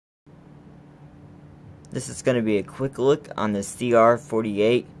This is going to be a quick look on the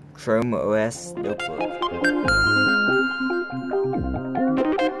CR-48 Chrome OS notebook.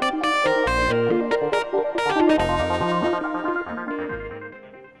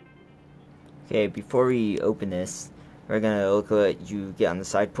 Okay, before we open this, we're going to look at what you get on the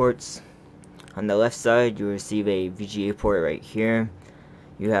side ports. On the left side, you receive a VGA port right here.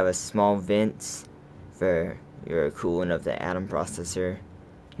 You have a small vent for your coolant of the Atom processor.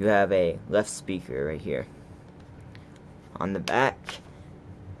 You have a left speaker right here. On the back,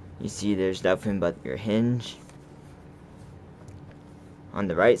 you see there's nothing but your hinge. On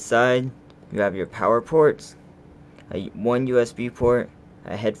the right side, you have your power ports, one USB port,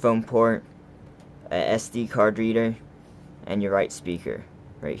 a headphone port, a SD card reader, and your right speaker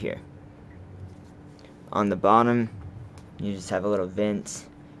right here. On the bottom, you just have a little vent.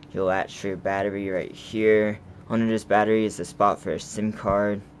 You'll latch for your battery right here. Under this battery is a spot for a SIM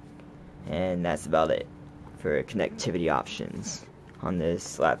card, and that's about it for connectivity options on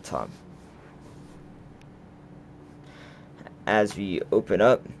this laptop. As we open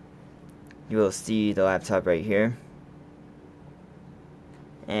up, you will see the laptop right here,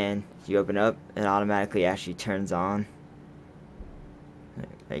 and if you open up, it automatically actually turns on,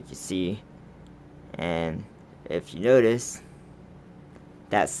 like you see. And if you notice,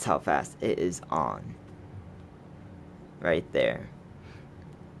 that's how fast it is on right there.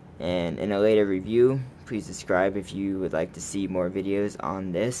 And in a later review, please subscribe if you would like to see more videos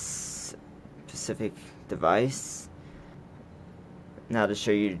on this specific device. Now to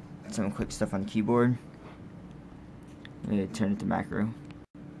show you some quick stuff on the keyboard, I'm going to turn it to macro.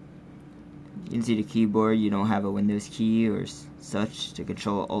 You can see the keyboard, you don't have a Windows key or such. To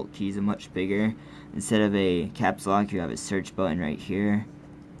control Alt keys are much bigger. Instead of a caps lock, you have a search button right here.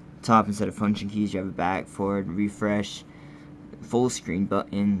 Top, instead of function keys, you have a back, forward, refresh, full screen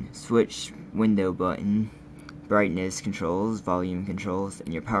button, switch window button, brightness controls, volume controls,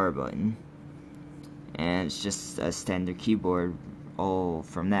 and your power button. And it's just a standard keyboard all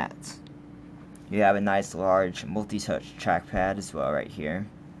from that. You have a nice large multi-touch trackpad as well right here.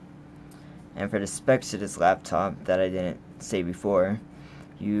 And for the specs of this laptop that I didn't say before,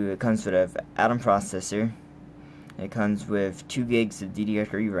 it comes with an Atom processor. It comes with 2 gigs of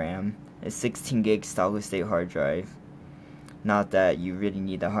DDR3 RAM, a 16 gig solid state hard drive. Not that you really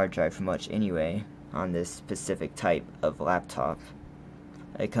need the hard drive for much anyway on this specific type of laptop.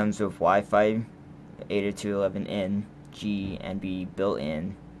 It comes with Wi-Fi 802.11n, G, and B built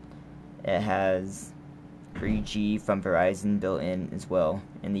in. It has 3G from Verizon built in as well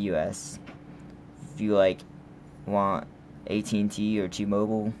in the US. If you want AT&T or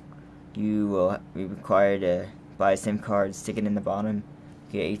T-Mobile, you will be required to buy a SIM card, stick it in the bottom,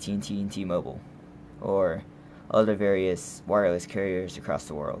 get AT&T and T-Mobile, or other various wireless carriers across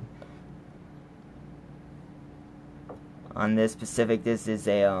the world. On this specific, this is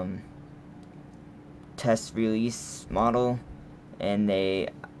a test release model, and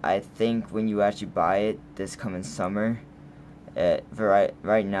I think when you actually buy it this coming summer,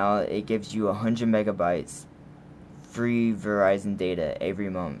 right now it gives you 100 megabytes free Verizon data every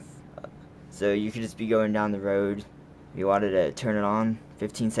month. So you could just be going down the road, if you wanted to turn it on,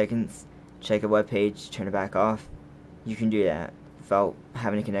 15 seconds, check a web page, turn it back off. You can do that without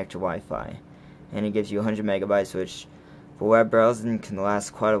having to connect to Wi-Fi. And it gives you 100 megabytes, which for web browsing can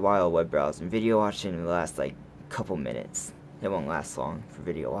last quite a while. Web browsing, video watching will last like a couple minutes. It won't last long for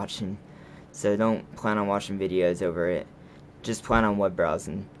video watching. So don't plan on watching videos over it. Just plan on web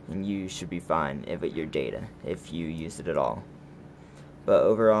browsing, and you should be fine with your data if you use it at all. But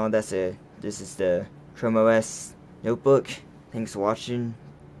overall, this is the Chrome OS notebook. Thanks for watching,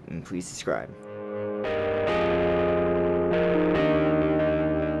 and please subscribe.